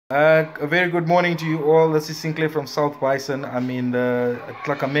A very good morning to you all. This is Sinclair from South Bison. I'm in the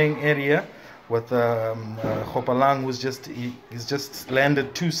Tlakgameng area with Gopolang, he's just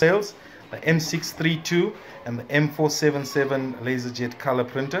landed 2 sales, the M632 and the M477 Laserjet color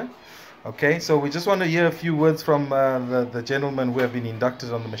printer. Okay, so we just want to hear a few words from the gentlemen who have been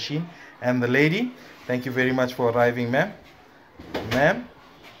inducted on the machine and the lady. Thank you very much for arriving, ma'am. Ma'am,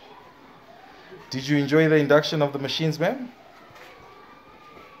 did you enjoy the induction of the machines, ma'am?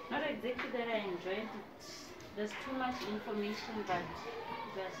 Not exactly that I enjoyed it. There's too much information, but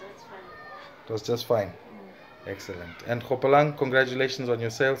it was just fine. It was just fine. Excellent. And Gopolang, congratulations on your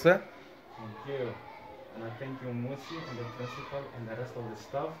sale, sir. Thank you. And I thank you, Musi, and the principal, and the rest of the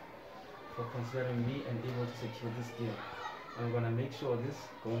staff for considering me and able to secure this deal. I'm going to make sure this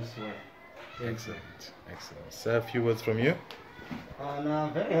goes well. Excellent. Excellent. Sir, a few words from you. And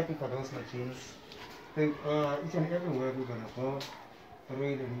I'm very happy for those machines. I think each and everywhere we're going to go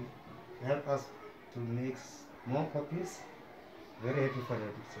really help us to make more copies. Very happy for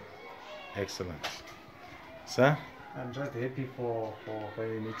that. Excellent. Sir? I'm just happy for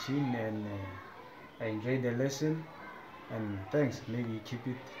the machine, and I enjoyed the lesson, and thanks. Maybe keep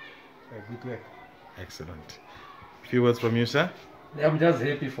it good work. Excellent. A few words from you, sir? I'm just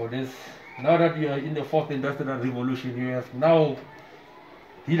happy for this. Now that we are in the 4th industrial revolution, we have now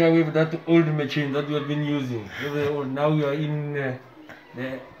did away with that old machine that we have been using. Now we are in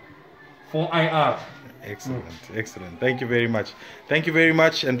the 4IR. Excellent, excellent. Thank you very much. Thank you very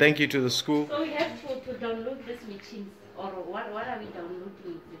much, and thank you to the school. So we have to download these machines, or what are we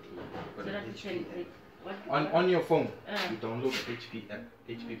downloading exactly? So that we can read. On your phone, you download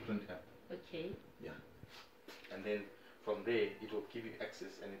the HP print app. Okay. Yeah. And then from there, it will give you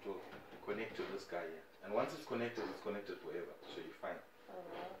access, and it will connect to this guy here. And once it's connected forever. So you're fine.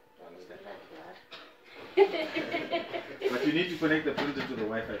 You understand? But you need to connect the printer to the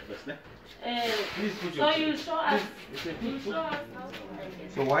Wi-Fi first, eh? Please put your you show us. You show us how to make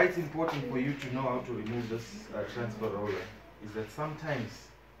it. So why it's important for you to know how to remove this transfer roller is that sometimes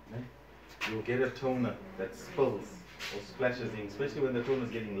you'll get a toner that spills or splashes in, especially when the toner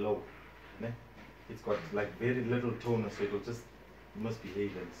is getting low. It's got like very little toner, so it will just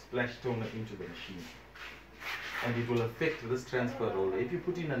misbehave and splash toner into the machine. And it will affect this transfer roller. If you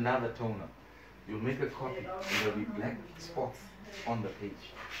put in another toner, you'll make a copy and there'll be black spots on the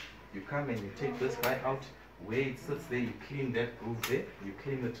page. You come and you take this guy out, where it sits there, you clean that groove there, you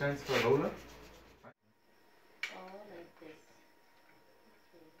clean the transfer roller. Oh, like this.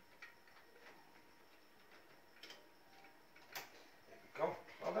 There we go.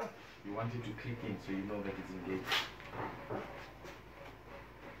 Well done. You want it to click in so you know that it's engaged.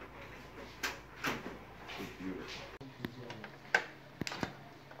 Beautiful.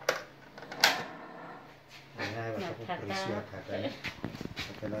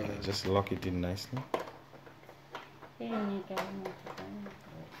 Just lock it in nicely.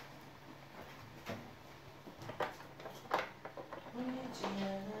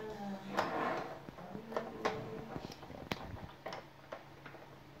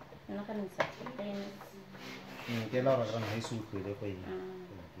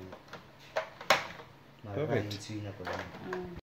 Perfect.